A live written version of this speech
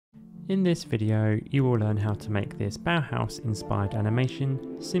In this video, you will learn how to make this Bauhaus inspired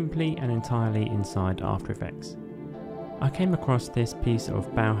animation simply and entirely inside After Effects. I came across this piece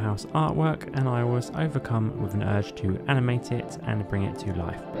of Bauhaus artwork and I was overcome with an urge to animate it and bring it to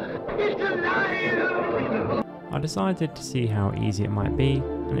life. It's alive! I decided to see how easy it might be,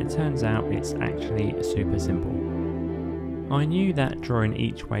 and it turns out it's actually super simple. I knew that drawing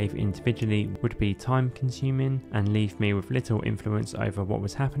each wave individually would be time consuming and leave me with little influence over what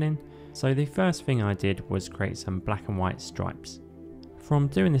was happening, so the first thing I did was create some black and white stripes. From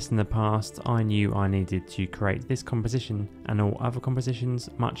doing this in the past, I knew I needed to create this composition and all other compositions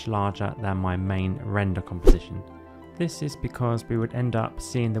much larger than my main render composition. This is because we would end up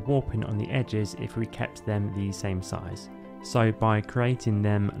seeing the warping on the edges if we kept them the same size. So by creating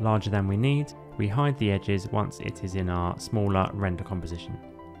them larger than we need, we hide the edges once it is in our smaller render composition.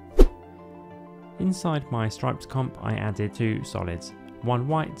 Inside my stripes comp I added two solids, one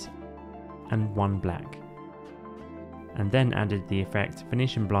white and one black, and then added the effect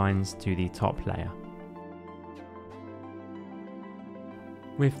Venetian blinds to the top layer.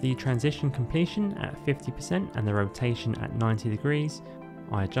 With the transition completion at 50% and the rotation at 90 degrees,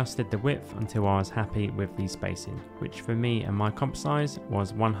 I adjusted the width until I was happy with the spacing, which for me and my comp size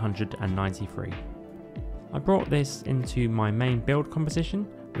was 193. I brought this into my main build composition,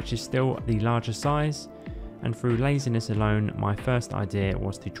 which is still the larger size, and through laziness alone my first idea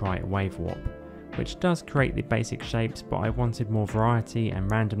was to try wave warp, which does create the basic shapes, but I wanted more variety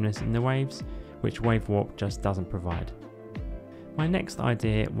and randomness in the waves, which wave warp just doesn't provide. My next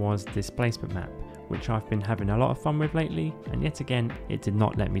idea was displacement map, which I've been having a lot of fun with lately, and yet again it did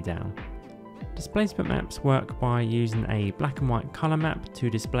not let me down. Displacement maps work by using a black and white colour map to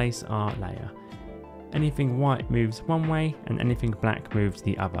displace our layer. Anything white moves one way and anything black moves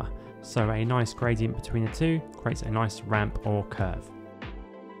the other, so a nice gradient between the two creates a nice ramp or curve.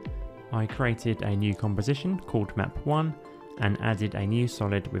 I created a new composition called map 1 and added a new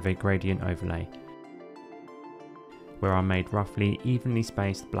solid with a gradient overlay, where I made roughly evenly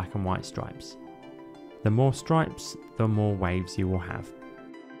spaced black and white stripes. The more stripes, the more waves you will have.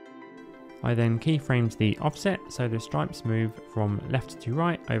 I then keyframed the offset so the stripes move from left to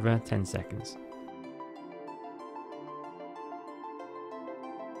right over 10 seconds.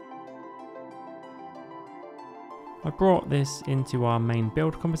 I brought this into our main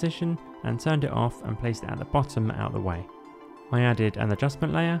build composition and turned it off and placed it at the bottom out of the way. I added an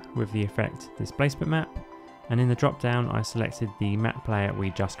adjustment layer with the effect displacement map, and in the drop down I selected the map layer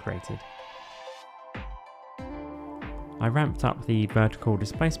we just created. I ramped up the vertical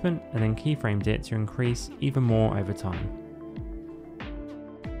displacement and then keyframed it to increase even more over time.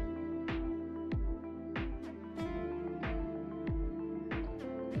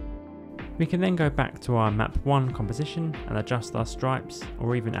 We can then go back to our map 1 composition and adjust our stripes,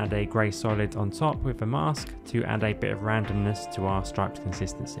 or even add a grey solid on top with a mask to add a bit of randomness to our stripes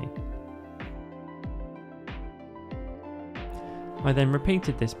consistency. I then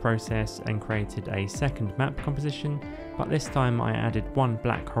repeated this process and created a second map composition, but this time I added one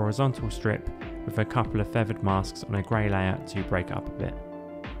black horizontal strip with a couple of feathered masks on a grey layer to break it up a bit.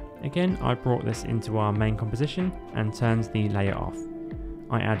 Again, I brought this into our main composition and turned the layer off.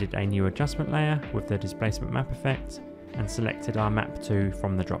 I added a new adjustment layer with the displacement map effect and selected our map 2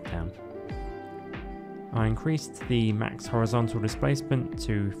 from the drop down. I increased the max horizontal displacement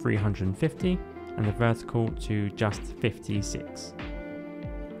to 350 and the vertical to just 56.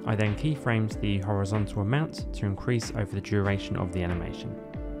 I then keyframed the horizontal amount to increase over the duration of the animation.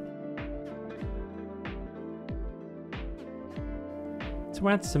 To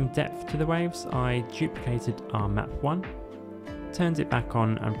add some depth to the waves, I duplicated our map 1, turned it back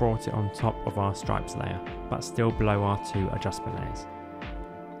on and brought it on top of our stripes layer, but still below our two adjustment layers.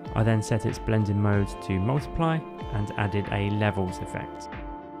 I then set its blending mode to multiply and added a levels effect,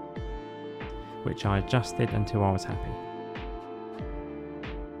 which I adjusted until I was happy.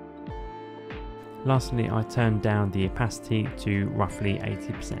 Lastly, I turned down the opacity to roughly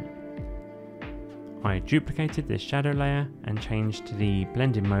 80%. I duplicated this shadow layer and changed the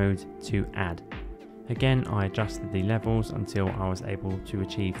blending mode to add. Again, I adjusted the levels until I was able to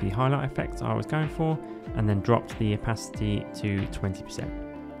achieve the highlight effect I was going for, and then dropped the opacity to 20%.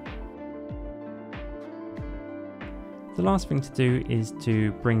 The last thing to do is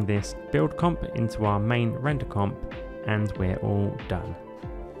to bring this build comp into our main render comp, and we're all done.